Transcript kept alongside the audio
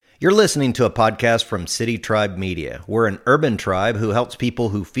You're listening to a podcast from City Tribe Media. We're an urban tribe who helps people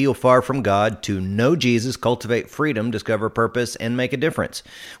who feel far from God to know Jesus, cultivate freedom, discover purpose, and make a difference.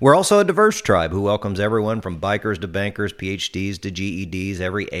 We're also a diverse tribe who welcomes everyone from bikers to bankers, PhDs to GEDs,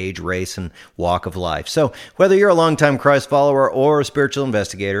 every age, race, and walk of life. So whether you're a longtime Christ follower or a spiritual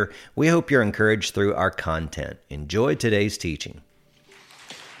investigator, we hope you're encouraged through our content. Enjoy today's teaching.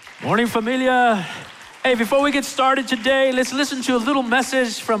 Morning, familia. Hey, before we get started today, let's listen to a little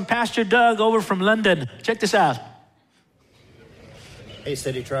message from Pastor Doug over from London. Check this out. Hey,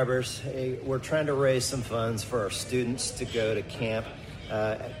 City Tribers. Hey, we're trying to raise some funds for our students to go to camp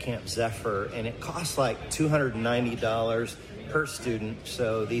at Camp Zephyr, and it costs like $290 per student,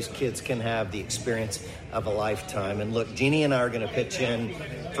 so these kids can have the experience of a lifetime. And look, Jeannie and I are going to pitch in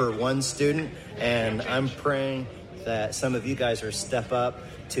for one student, and I'm praying that some of you guys are step up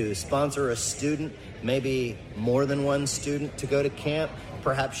to sponsor a student, maybe more than one student to go to camp.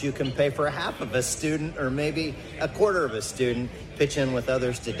 Perhaps you can pay for half of a student or maybe a quarter of a student, pitch in with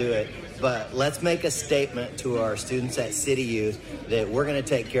others to do it. But let's make a statement to our students at City Youth that we're going to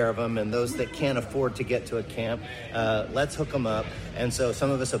take care of them, and those that can't afford to get to a camp, let's hook them up. And so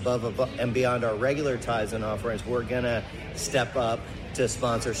some of us above and beyond our regular tithes and offerings, we're going to step up to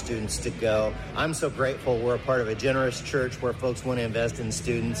sponsor students to go. I'm so grateful we're a part of a generous church where folks want to invest in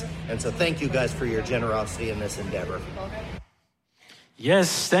students. And so thank you guys for your generosity in this endeavor.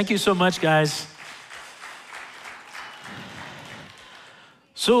 Yes, thank you so much, guys.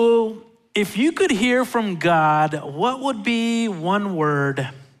 So if you could hear from God, what would be one word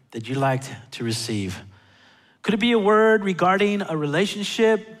that you'd like to receive? Could it be a word regarding a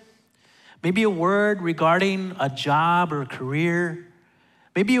relationship? Maybe a word regarding a job or a career?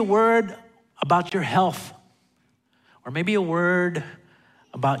 Maybe a word about your health, or maybe a word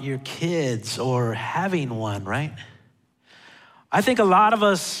about your kids or having one, right? I think a lot of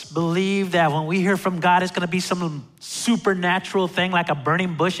us believe that when we hear from God, it's going to be some supernatural thing like a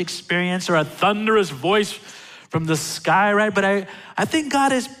burning bush experience or a thunderous voice from the sky, right? But I think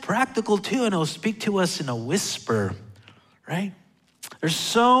God is practical too, and he'll speak to us in a whisper, right? There's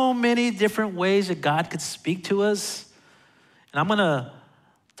so many different ways that God could speak to us, and I'm going to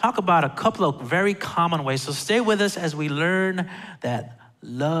talk about a couple of very common ways. So stay with us as we learn that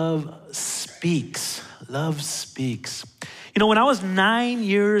love speaks. Love speaks. You know, when I was 9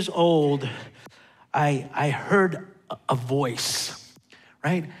 years old, I heard a voice,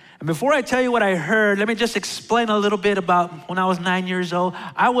 right? And before I tell you what I heard, let me just explain a little bit about when I was 9 years old.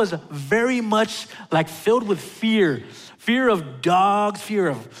 I was very much like filled with fear. Fear of dogs, fear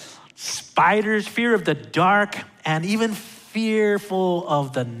of spiders, fear of the dark, and even fearful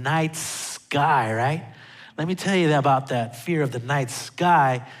of the night sky, right? Let me tell you about that fear of the night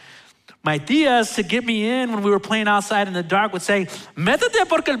sky. My tias, to get me in when we were playing outside in the dark, would say, métete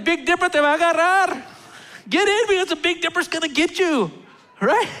porque el Big Dipper te va a agarrar. Get in because the Big Dipper's gonna get you,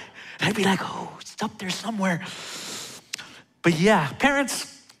 right? And I'd be like, oh, it's up there somewhere. But yeah,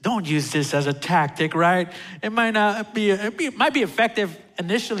 parents, don't use this as a tactic, right? It might not be, it might be effective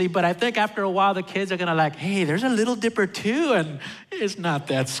initially, but I think after a while the kids are gonna like, hey, there's a Little Dipper too, and it's not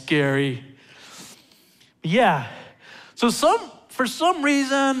that scary. Yeah, so for some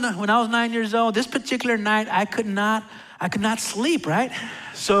reason, when I was 9 years old, this particular night, I could not sleep, right?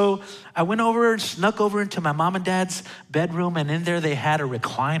 So I went over, snuck over into my mom and dad's bedroom, and in there they had a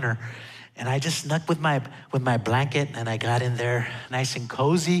recliner. And I just snuck with my blanket, and I got in there nice and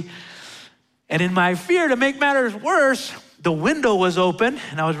cozy. And in my fear, to make matters worse, the window was open,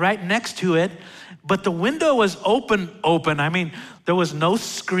 and I was right next to it. But the window was open. I mean, there was no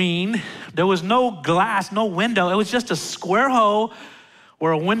screen. There was no glass, no window. It was just a square hole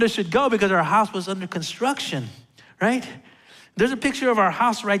where a window should go because our house was under construction, right? There's a picture of our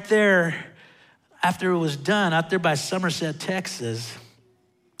house right there after it was done out there by Somerset, Texas.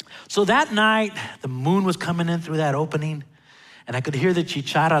 So that night, the moon was coming in through that opening, and I could hear the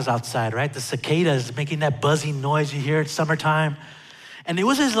chicharras outside, right? The cicadas making that buzzing noise you hear at summertime. And it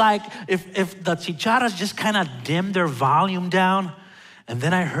was as like if the chicharras just kind of dimmed their volume down. And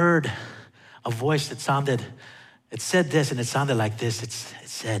then I heard a voice that it said this, and it sounded like this. It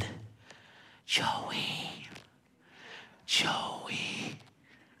said, Joey,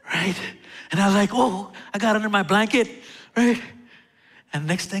 right? And I was like, oh, I got under my blanket, right? And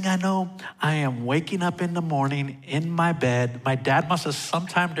next thing I know, I am waking up in the morning in my bed. My dad must have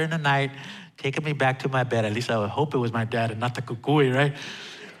sometime during the night taken me back to my bed. At least I would hope it was my dad and not the kukui, right?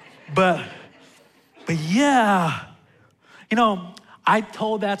 But yeah, you know, I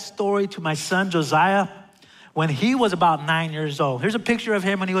told that story to my son, Josiah, when he was about 9 years old. Here's a picture of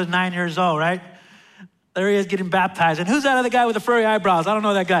him when he was 9 years old, right? There he is getting baptized. And who's that other guy with the furry eyebrows? I don't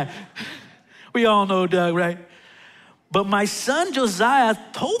know that guy. We all know Doug, right? But my son Josiah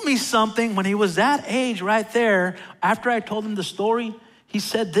told me something when he was that age right there. After I told him the story, he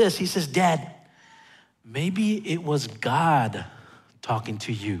said this. He says, Dad, maybe it was God talking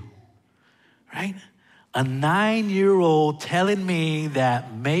to you, right? A 9-year-old telling me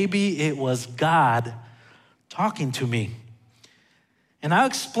that maybe it was God talking to me. And I'll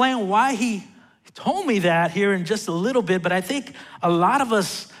explain why he told me that here in just a little bit, but I think a lot of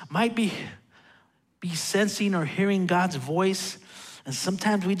us might be sensing or hearing God's voice, and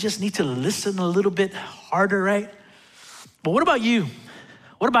sometimes we just need to listen a little bit harder, right? But what about you?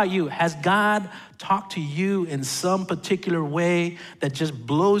 What about you? Has God talked to you in some particular way that just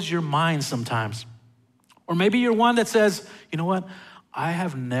blows your mind sometimes? Or maybe you're one that says, you know what? I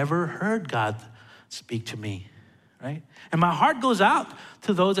have never heard God speak to me, right? And my heart goes out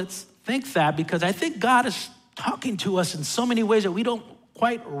to those that think that, because I think God is talking to us in so many ways that we don't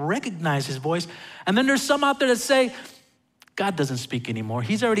quite recognize his voice. And then there's some out there that say, God doesn't speak anymore.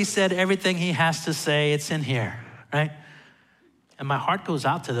 He's already said everything he has to say. It's in here, right? And my heart goes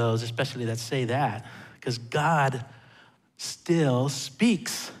out to those, especially that say that, because God still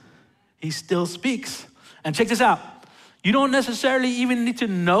speaks. He still speaks. And check this out. You don't necessarily even need to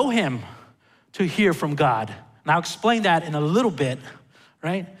know him to hear from God. And I'll explain that in a little bit,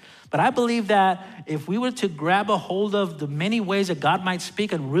 right? But I believe that if we were to grab a hold of the many ways that God might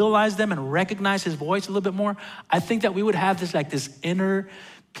speak and realize them and recognize his voice a little bit more, I think that we would have this inner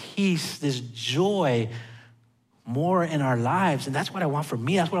peace, this joy more in our lives. And that's what I want for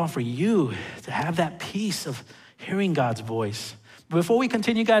me. That's what I want for you, to have that peace of hearing God's voice. But before we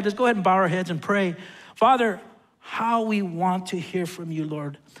continue, guys, let's go ahead and bow our heads and pray. Father, how we want to hear from you,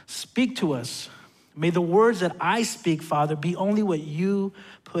 Lord. Speak to us. May the words that I speak, Father, be only what you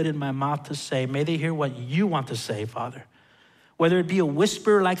put in my mouth to say. May they hear what you want to say, Father. Whether it be a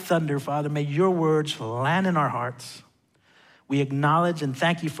whisper like thunder, Father, may your words land in our hearts. We acknowledge and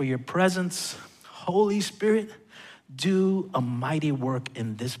thank you for your presence. Holy Spirit, do a mighty work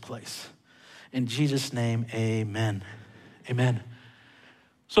in this place. In Jesus' name, amen. Amen.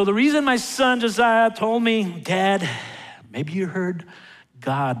 So the reason my son Josiah told me, Dad, maybe you heard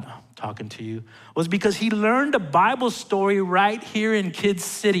God talking to you, was because he learned a Bible story right here in Kids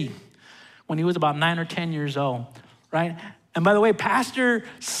City when he was about 9 or 10 years old, right? And by the way, Pastor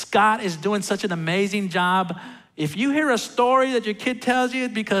Scott is doing such an amazing job. If you hear a story that your kid tells you,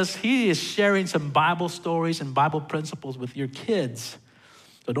 it's because he is sharing some Bible stories and Bible principles with your kids.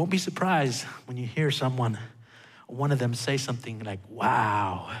 So don't be surprised when you hear one of them say something like,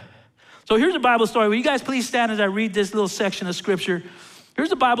 wow. So here's a Bible story. Will you guys please stand as I read this little section of scripture?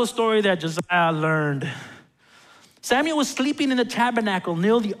 Here's a Bible story that Josiah learned. Samuel was sleeping in the tabernacle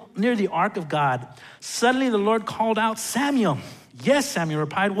near the ark of God. Suddenly the Lord called out, Samuel. Yes, Samuel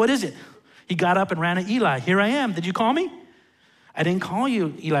replied, what is it? He got up and ran to Eli. Here I am. Did you call me? I didn't call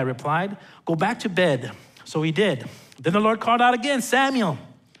you, Eli replied. Go back to bed. So he did. Then the Lord called out again, Samuel.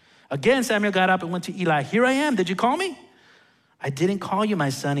 Again, Samuel got up and went to Eli. Here I am. Did you call me? I didn't call you, my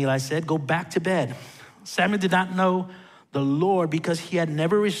son, Eli said. Go back to bed. Samuel did not know the Lord because he had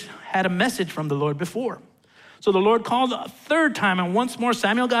never had a message from the Lord before. So the Lord called a third time, and once more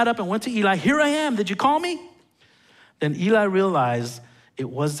Samuel got up and went to Eli. Here I am. Did you call me? Then Eli realized it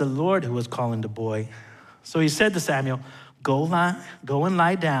was the Lord who was calling the boy. So he said to Samuel, go and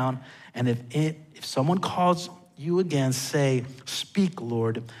lie down, and if someone calls you again, say, speak,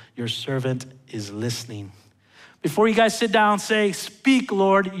 Lord, your servant is listening. Before you guys sit down, say, speak,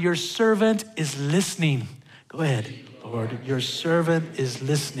 Lord, your servant is listening. Go ahead, Lord, your servant is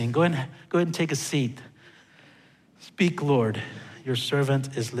listening. Go ahead and take a seat. Speak, Lord, your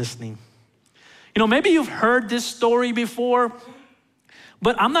servant is listening. You know, maybe you've heard this story before,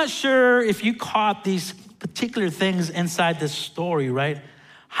 but I'm not sure if you caught these particular things inside this story, right?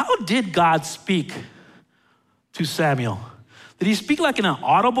 How did God speak to Samuel? Did he speak like in an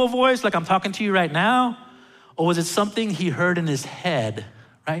audible voice, like I'm talking to you right now? Or was it something he heard in his head,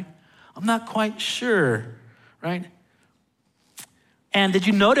 right? I'm not quite sure, right? And did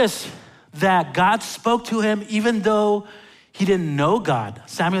you notice that God spoke to him even though he didn't know God?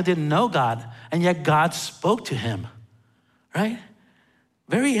 Samuel didn't know God, and yet God spoke to him, right?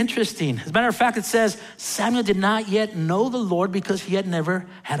 Very interesting. As a matter of fact, it says Samuel did not yet know the Lord because he had never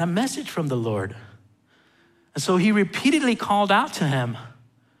had a message from the Lord. And so he repeatedly called out to him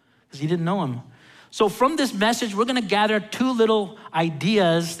because he didn't know him. So from this message, we're going to gather two little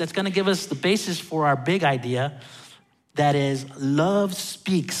ideas that's going to give us the basis for our big idea. That is, love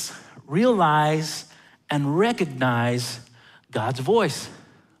speaks. Realize and recognize God's voice.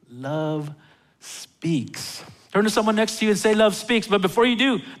 Love speaks. Turn to someone next to you and say, love speaks. But before you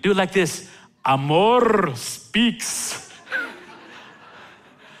do it like this. Amor speaks.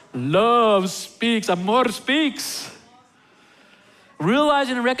 Love speaks. Amor speaks.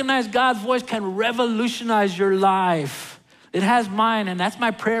 Realizing and recognize God's voice can revolutionize your life. It has mine, and that's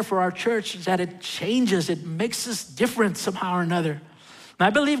my prayer for our church, is that it changes. It makes us different somehow or another. And I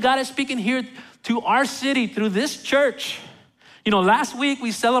believe God is speaking here to our city through this church. You know, last week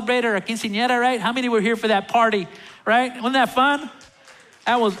we celebrated our quinceañera, right? How many were here for that party, right? Wasn't that fun?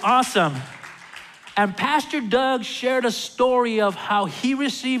 That was awesome. And Pastor Doug shared a story of how he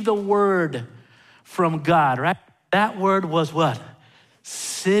received a word from God, right? That word was what?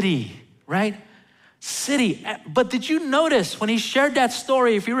 City, right? City. But did you notice when he shared that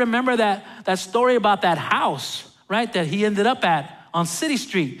story, if you remember that story about that house, right, that he ended up at on City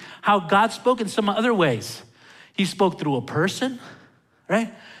Street, how God spoke in some other ways. He spoke through a person,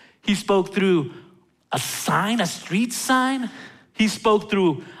 right? He spoke through a sign, a street sign. He spoke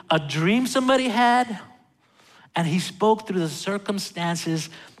through a dream somebody had. And he spoke through the circumstances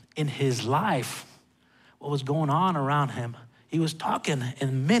in his life, what was going on around him. He was talking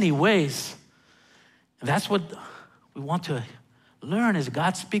in many ways. And that's what we want to learn, is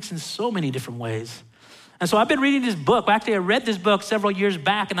God speaks in so many different ways. And so I've been reading this book. Actually, I read this book several years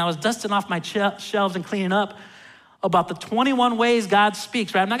back, and I was dusting off my shelves and cleaning up about the 21 ways God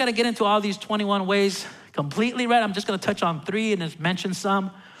speaks, right? I'm not going to get into all these 21 ways completely, right? I'm just going to touch on 3 and just mention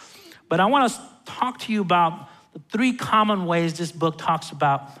some. But I want to talk to you about the 3 common ways this book talks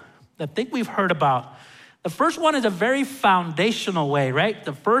about that I think we've heard about. The first one is a very foundational way, right?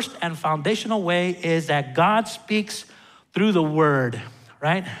 The first and foundational way is that God speaks through the word,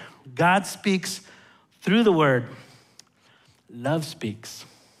 right? God speaks through the word. Love speaks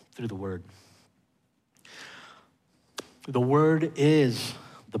through the word. The word is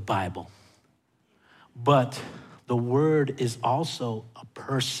the Bible, but the word is also a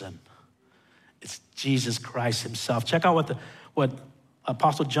person. It's Jesus Christ himself. Check out what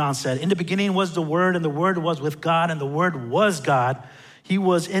Apostle John said. In the beginning was the Word, and the Word was with God, and the Word was God. He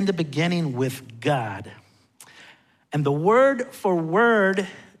was in the beginning with God. And the word for word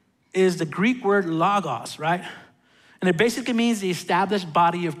is the Greek word logos, right? And it basically means the established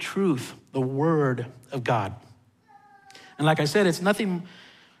body of truth, the Word of God. And like I said, it's nothing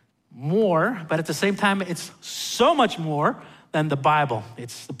more, but at the same time, it's so much more than the Bible.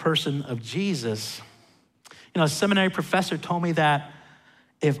 It's the person of Jesus. You know, a seminary professor told me that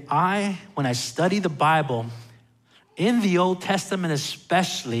when I study the Bible, in the Old Testament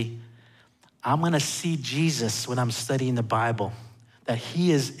especially, I'm going to see Jesus when I'm studying the Bible, that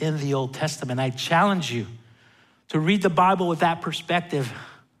he is in the Old Testament. I challenge you to read the Bible with that perspective.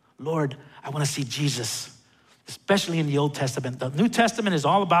 Lord, I want to see Jesus, especially in the Old Testament. The New Testament is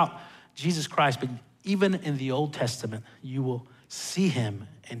all about Jesus Christ, but even in the Old Testament, you will see him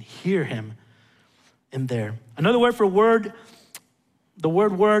and hear him in there. Another word for word, the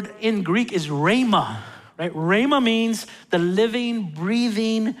word in Greek is rhema, right? Rhema means the living,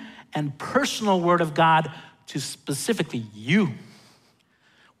 breathing, and personal word of God to specifically you.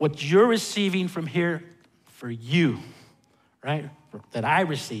 What you're receiving from here for you, right? That I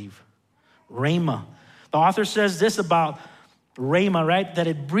receive, rhema. The author says this about rhema, right? That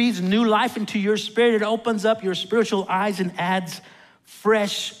it breathes new life into your spirit. It opens up your spiritual eyes and adds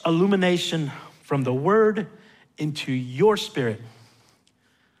fresh illumination from the word into your spirit.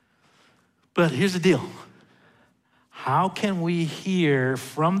 But here's the deal. How can we hear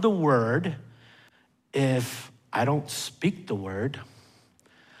from the word if I don't speak the word?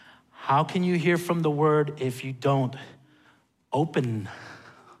 How can you hear from the word if you don't open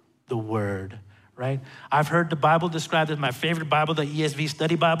the word, right? I've heard the Bible described as my favorite Bible, the ESV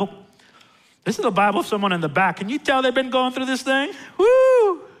Study Bible. This is the Bible of someone in the back. Can you tell they've been going through this thing?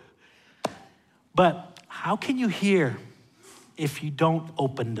 Woo! But how can you hear if you don't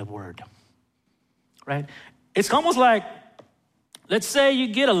open the word, right? It's almost like, let's say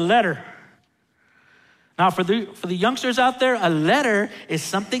you get a letter. Now, for the youngsters out there, a letter is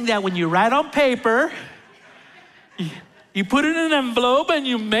something that when you write on paper, you put it in an envelope and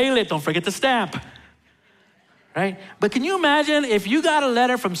you mail it. Don't forget the stamp, right? But can you imagine if you got a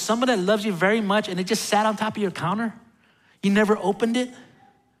letter from someone that loves you very much and it just sat on top of your counter? You never opened it?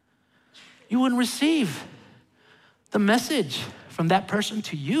 You wouldn't receive the message from that person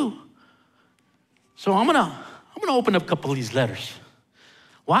to you. So I'm gonna open up a couple of these letters.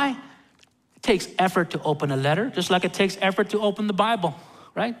 Why? It takes effort to open a letter, just like it takes effort to open the Bible,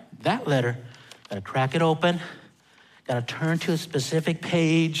 right? That letter, gotta crack it open, gotta turn to a specific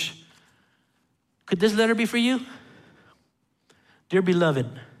page. Could this letter be for you? Dear beloved,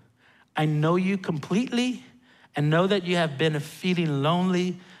 I know you completely and know that you have been feeling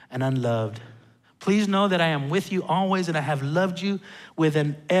lonely and unloved. Please know that I am with you always and I have loved you with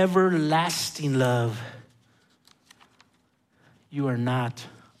an everlasting love. You are not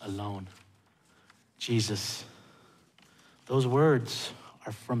alone. Jesus. Those words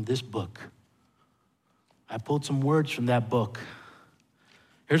are from this book. I pulled some words from that book.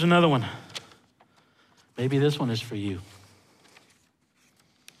 Here's another one. Maybe this one is for you.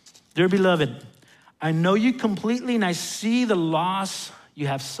 Dear beloved, I know you completely and I see the loss you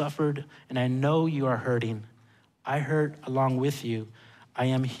have suffered and I know you are hurting. I hurt along with you. I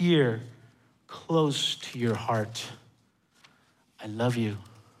am here close to your heart. I love you.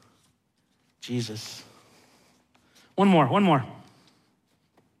 Jesus. One more.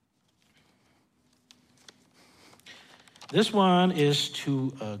 This one is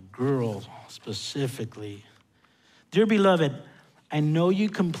to a girl specifically. Dear beloved, I know you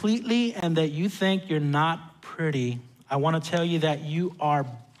completely and that you think you're not pretty. I want to tell you that you are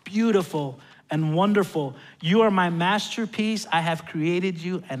beautiful and wonderful. You are my masterpiece. I have created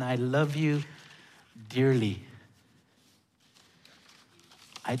you and I love you dearly.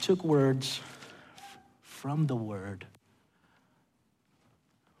 I took words from the Word,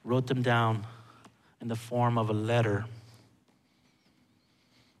 wrote them down in the form of a letter.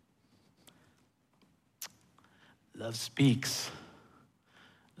 Love speaks.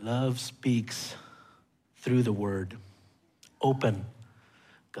 Love speaks through the Word. Open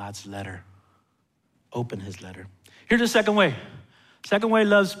God's letter. Open his letter. Here's the second way. Second way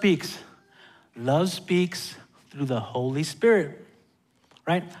love speaks. Love speaks through the Holy Spirit,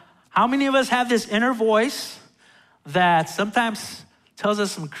 right? How many of us have this inner voice that sometimes tells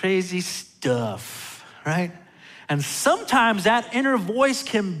us some crazy stuff, right? And sometimes that inner voice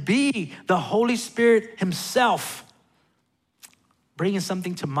can be the Holy Spirit himself bringing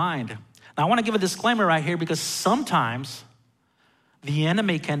something to mind. Now, I want to give a disclaimer right here because sometimes the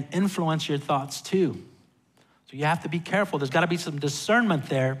enemy can influence your thoughts too. So you have to be careful. There's got to be some discernment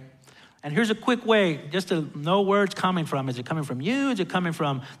there. And here's a quick way just to know where it's coming from. Is it coming from you? Is it coming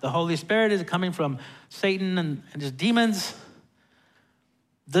from the Holy Spirit? Is it coming from Satan and his demons?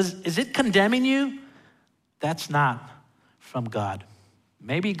 Is it condemning you? That's not from God.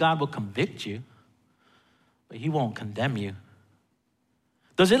 Maybe God will convict you, but he won't condemn you.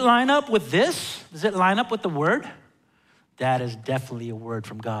 Does it line up with this? Does it line up with the word? That is definitely a word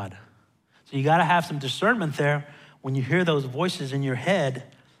from God. So you got to have some discernment there when you hear those voices in your head,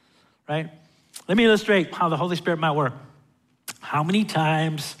 right? Let me illustrate how the Holy Spirit might work. How many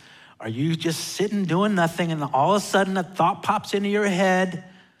times are you just sitting doing nothing and all of a sudden a thought pops into your head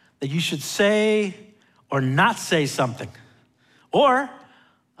that you should say or not say something? Or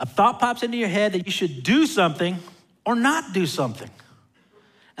a thought pops into your head that you should do something or not do something.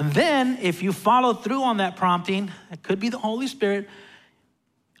 And then if you follow through on that prompting, it could be the Holy Spirit,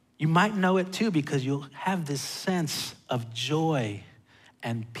 you might know it too because you'll have this sense of joy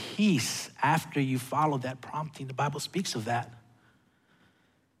and peace after you follow that prompting. The Bible speaks of that.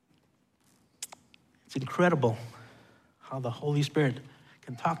 It's incredible how the Holy Spirit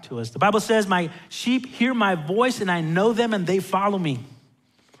can talk to us. The Bible says, my sheep hear my voice and I know them and they follow me.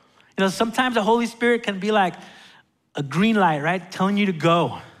 You know, sometimes the Holy Spirit can be like a green light, right? Telling you to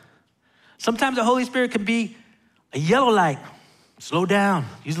go. Sometimes the Holy Spirit can be a yellow light. Slow down,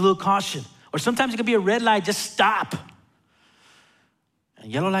 use a little caution. Or sometimes it can be a red light, just stop.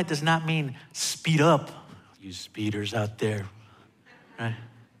 And yellow light does not mean speed up. You speeders out there, right?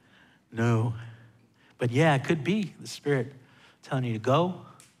 No. But yeah, it could be the Spirit telling you to go,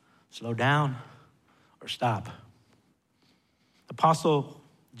 slow down, or stop. Apostle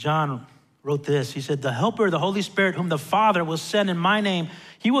John wrote this. He said, the Helper, the Holy Spirit, whom the Father will send in my name,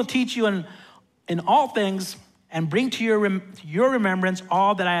 he will teach you in all things and bring to your remembrance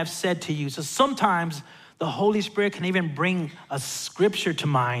all that I have said to you. So sometimes the Holy Spirit can even bring a scripture to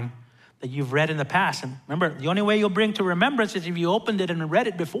mind that you've read in the past. And remember, the only way you'll bring to remembrance is if you opened it and read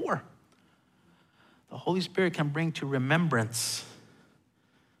it before. The Holy Spirit can bring to remembrance,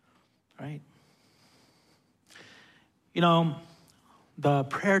 right? You know, the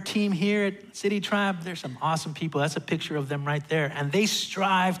prayer team here at City Tribe, there's some awesome people. That's a picture of them right there. And they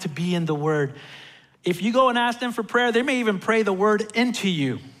strive to be in the Word. If you go and ask them for prayer, they may even pray the Word into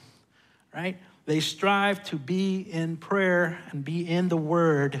you, right? They strive to be in prayer and be in the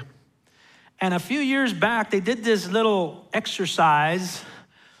Word. And a few years back, they did this little exercise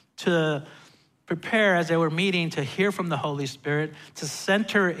to prepare as they were meeting to hear from the Holy Spirit, to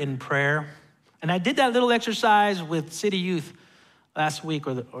center in prayer. And I did that little exercise with City Youth last week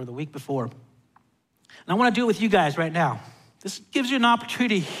or the week before. And I want to do it with you guys right now. This gives you an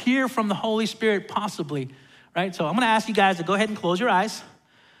opportunity to hear from the Holy Spirit possibly, right? So I'm going to ask you guys to go ahead and close your eyes.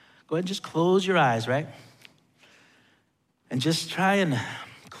 Go ahead and just close your eyes, right? And just try and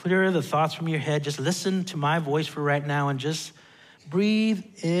clear the thoughts from your head. Just listen to my voice for right now and just breathe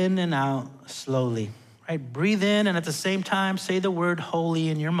in and out slowly, right? Breathe in and at the same time say the word holy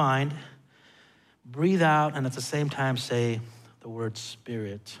in your mind. Breathe out and at the same time say the word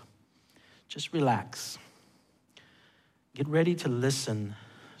Spirit. Just relax. Get ready to listen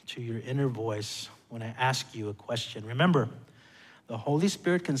to your inner voice when I ask you a question. Remember, the Holy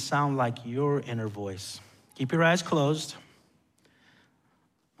Spirit can sound like your inner voice. Keep your eyes closed.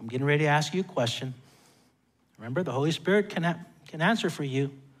 I'm getting ready to ask you a question. Remember, the Holy Spirit can answer for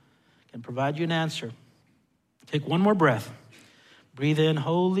you, can provide you an answer. Take one more breath. Breathe in,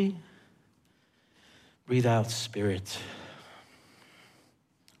 holy. Breathe out, Spirit.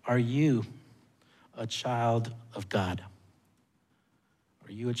 Are you a child of God?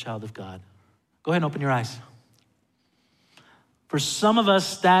 Are you a child of God? Go ahead and open your eyes. For some of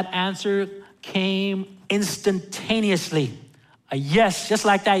us, that answer came instantaneously. A yes, just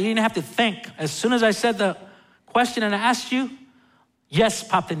like that. You didn't have to think. As soon as I said the question and I asked you, yes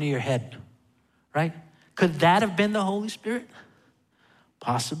popped into your head, right? Could that have been the Holy Spirit?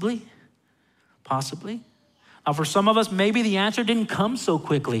 Possibly. Now, for some of us, maybe the answer didn't come so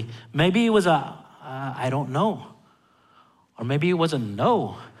quickly. Maybe it was I don't know. Or maybe it was a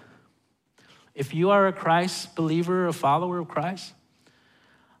no. If you are a Christ believer, a follower of Christ,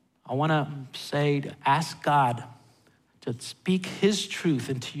 I want to say, ask God to speak his truth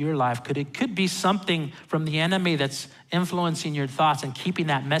into your life. It could be something from the enemy that's influencing your thoughts and keeping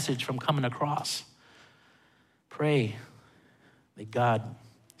that message from coming across. Pray that God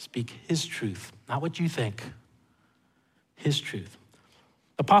speak his truth, not what you think, his truth.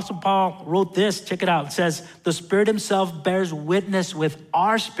 Apostle Paul wrote this, check it out. It says, the Spirit himself bears witness with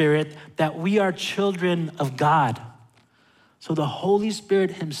our spirit that we are children of God. So the Holy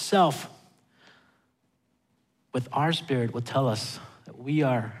Spirit himself with our spirit will tell us that we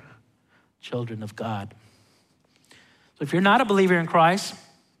are children of God. So if you're not a believer in Christ,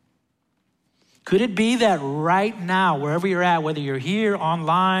 could it be that right now, wherever you're at, whether you're here,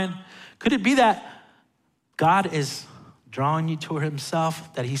 online, could it be that God is drawing you toward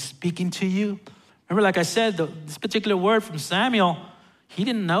himself, that he's speaking to you? Remember, like I said, this particular word from Samuel, he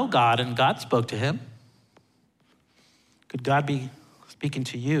didn't know God and God spoke to him. Could God be speaking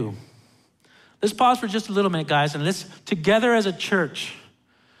to you? Let's pause for just a little minute, guys, and let's, together as a church,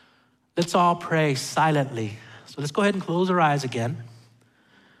 let's all pray silently. So let's go ahead and close our eyes again.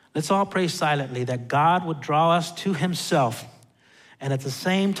 Let's all pray silently that God would draw us to himself, and at the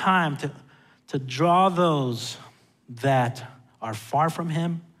same time to draw those that are far from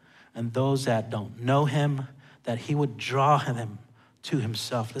him and those that don't know him, that he would draw them to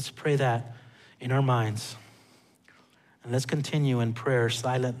himself. Let's pray that in our minds. And let's continue in prayer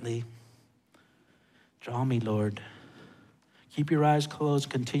silently. Draw me, Lord. Keep your eyes closed.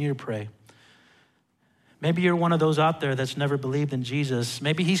 Continue to pray. Maybe you're one of those out there that's never believed in Jesus.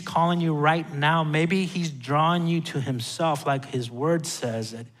 Maybe he's calling you right now. Maybe he's drawing you to himself like his word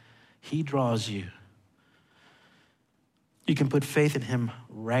says that he draws you. You can put faith in him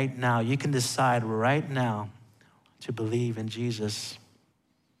right now. You can decide right now to believe in Jesus.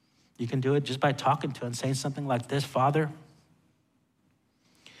 You can do it just by talking to him, saying something like this: Father,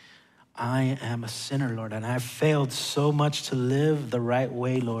 I am a sinner, Lord, and I've failed so much to live the right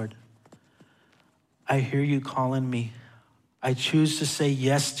way, Lord. I hear you calling me. I choose to say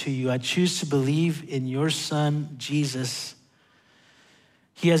yes to you. I choose to believe in your Son, Jesus.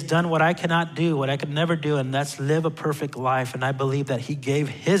 He has done what I cannot do, what I could never do, and that's live a perfect life. And I believe that he gave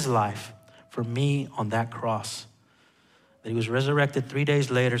his life for me on that cross, that he was resurrected 3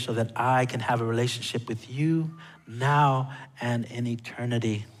 days later so that I can have a relationship with you now and in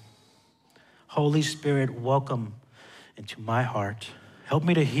eternity. Holy Spirit, welcome into my heart. Help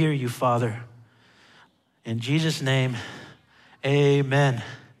me to hear you, Father. In Jesus' name, amen.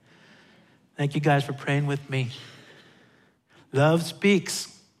 Thank you guys for praying with me. Love speaks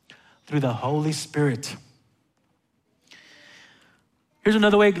through the Holy Spirit. Here's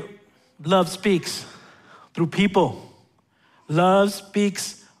another way love speaks: through people. Love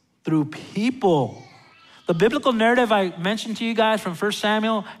speaks through people. The biblical narrative I mentioned to you guys from 1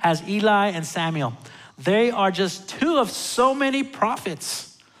 Samuel has Eli and Samuel. They are just two of so many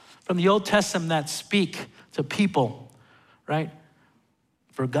prophets from the Old Testament that speak to people, right?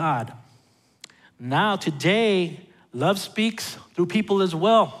 For God. Now, today, love speaks through people as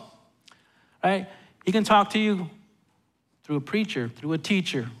well, right? He can talk to you through a preacher, through a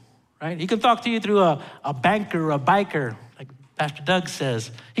teacher, right? He can talk to you through a banker, a biker, like Pastor Doug says.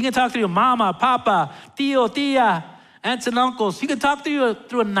 He can talk to your mama, papa, tío, tía, aunts and uncles. He can talk to you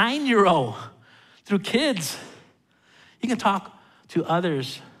through a 9-year-old, through kids. He can talk to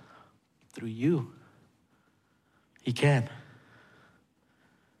others through you. He can.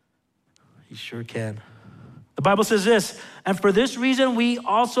 He sure can. The Bible says this, and for this reason, we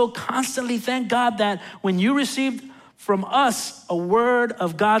also constantly thank God that when you received from us a word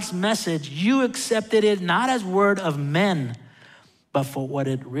of God's message, you accepted it not as word of men, but for what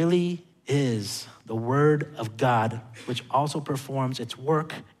it really is, the word of God, which also performs its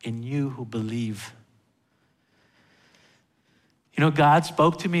work in you who believe. You know, God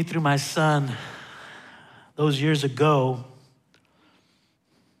spoke to me through my son those years ago.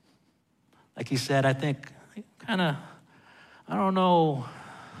 Like he said, I think I don't know,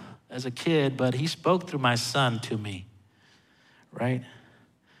 as a kid, but he spoke through my son to me, right?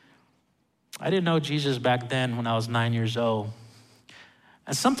 I didn't know Jesus back then when I was 9 years old.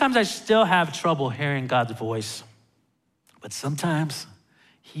 And sometimes I still have trouble hearing God's voice, but sometimes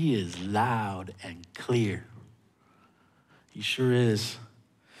he is loud and clear. He sure is.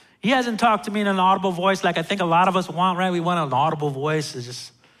 He hasn't talked to me in an audible voice like I think a lot of us want, right? We want an audible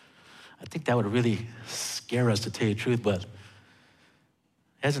voice. I think that would really scare us, to tell you the truth, but he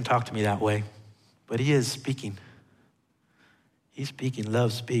hasn't talked to me that way. But he is speaking. He's speaking.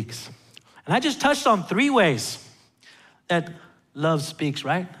 Love speaks. And I just touched on 3 ways that love speaks,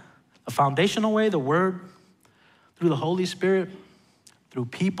 right? A foundational way, the word, through the Holy Spirit, through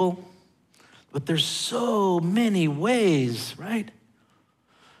people. But there's so many ways, right?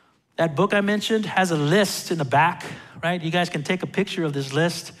 That book I mentioned has a list in the back, right? You guys can take a picture of this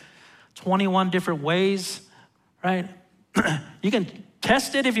list. 21 different ways, right? You can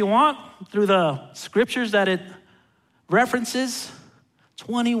test it if you want through the scriptures that it references.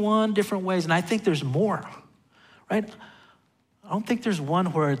 21 different ways, and I think there's more, right? I don't think there's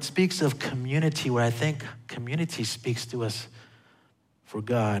one where it speaks of community, where I think community speaks to us for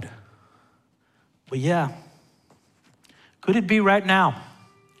God. But yeah, could it be right now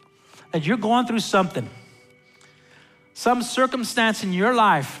that you're going through something, some circumstance in your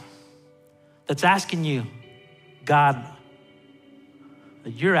life that's asking you, God, that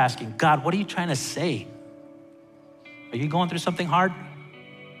you're asking, God, what are you trying to say? Are you going through something hard?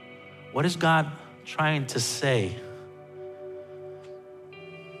 What is God trying to say?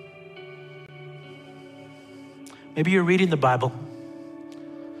 Maybe you're reading the Bible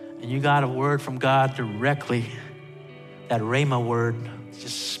and you got a word from God directly, that Rhema word,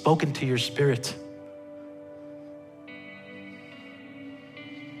 just spoken to your spirit.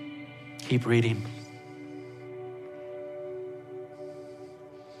 Keep reading.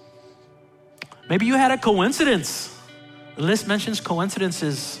 Maybe you had a coincidence. The list mentions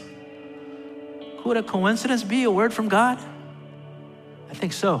coincidences. Could a coincidence be a word from God? I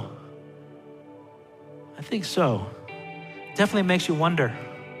think so. I think so. It definitely makes you wonder,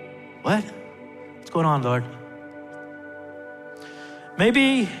 what? What's going on, Lord?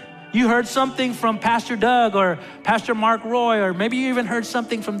 Maybe you heard something from Pastor Doug or Pastor Mark Roy, or maybe you even heard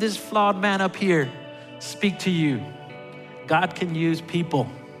something from this flawed man up here speak to you. God can use people.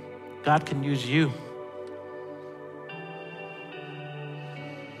 God can use you.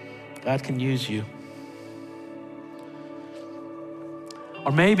 God can use you.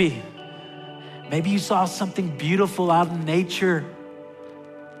 Or maybe you saw something beautiful out in nature.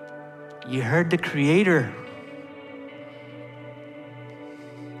 You heard the Creator.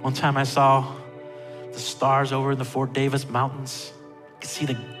 One time I saw the stars over in the Fort Davis Mountains. You could see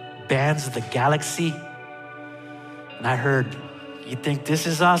the bands of the galaxy. And I heard, you think this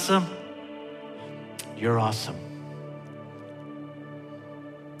is awesome? You're awesome.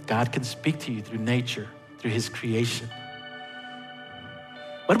 God can speak to you through nature, through his creation.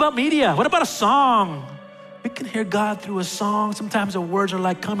 What about media? What about a song? We can hear God through a song. Sometimes the words are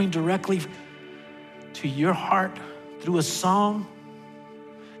like coming directly to your heart through a song.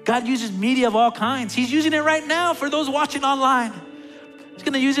 God uses media of all kinds. He's using it right now for those watching online. He's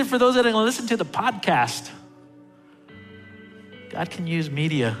going to use it for those that are going to listen to the podcast. God can use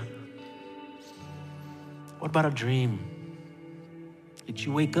media. What about a dream? Did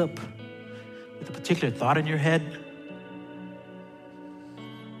you wake up with a particular thought in your head?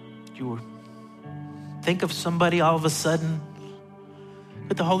 Did you think of somebody all of a sudden?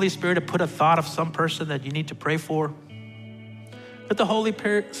 Could the Holy Spirit have put a thought of some person that you need to pray for? Could the Holy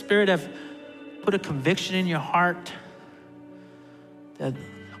Spirit have put a conviction in your heart that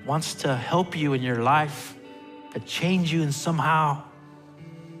wants to help you in your life, to change you in somehow?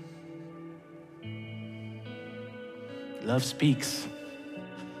 Love speaks.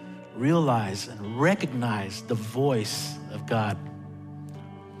 realize and recognize the voice of God.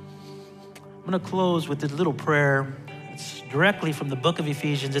 I'm going to close with this little prayer. It's directly from the book of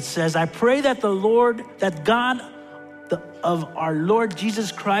Ephesians. It says, I pray that God of our Lord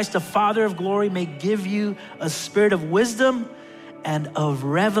Jesus Christ, the Father of glory, may give you a spirit of wisdom and of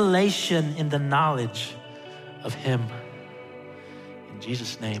revelation in the knowledge of him. In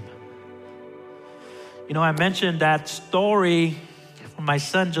Jesus' name. You know, I mentioned that story from my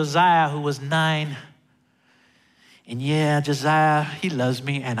son Josiah, who was 9. And yeah, Josiah, he loves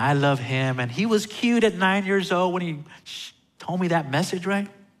me and I love him. And he was cute at 9 years old when he told me that message, right?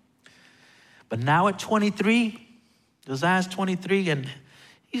 But now at 23, Josiah's 23 and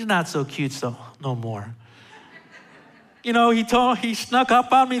he's not so cute no more. You know, he snuck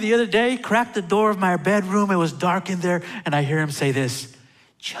up on me the other day, cracked the door of my bedroom. It was dark in there and I hear him say this,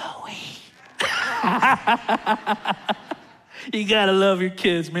 Joey. You gotta love your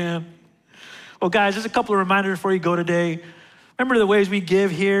kids, man. Well, guys, just a couple of reminders before you go today. Remember the ways we give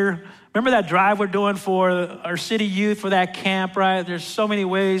here. Remember that drive we're doing for our city youth for that camp, right? There's so many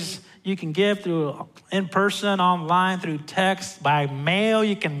ways you can give through in person, online, through text, by mail.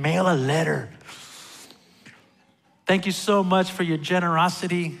 You can mail a letter. Thank you so much for your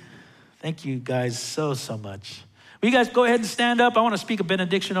generosity. Thank you guys so much. Will you guys go ahead and stand up? I want to speak a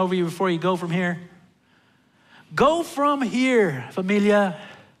benediction over you before you go from here. Go from here, familia,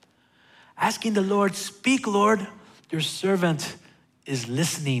 asking the Lord, speak, Lord, your servant is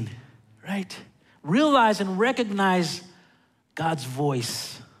listening, right? Realize and recognize God's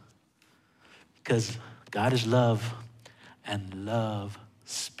voice because God is love and love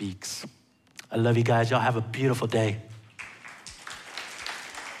speaks. I love you guys. Y'all have a beautiful day.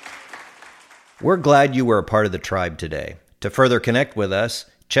 We're glad you were a part of the tribe today. To further connect with us,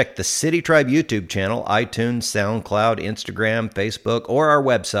 check the City Tribe YouTube channel, iTunes, SoundCloud, Instagram, Facebook, or our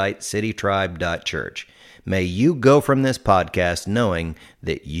website, citytribe.church. May you go from this podcast knowing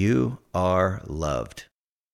that you are loved.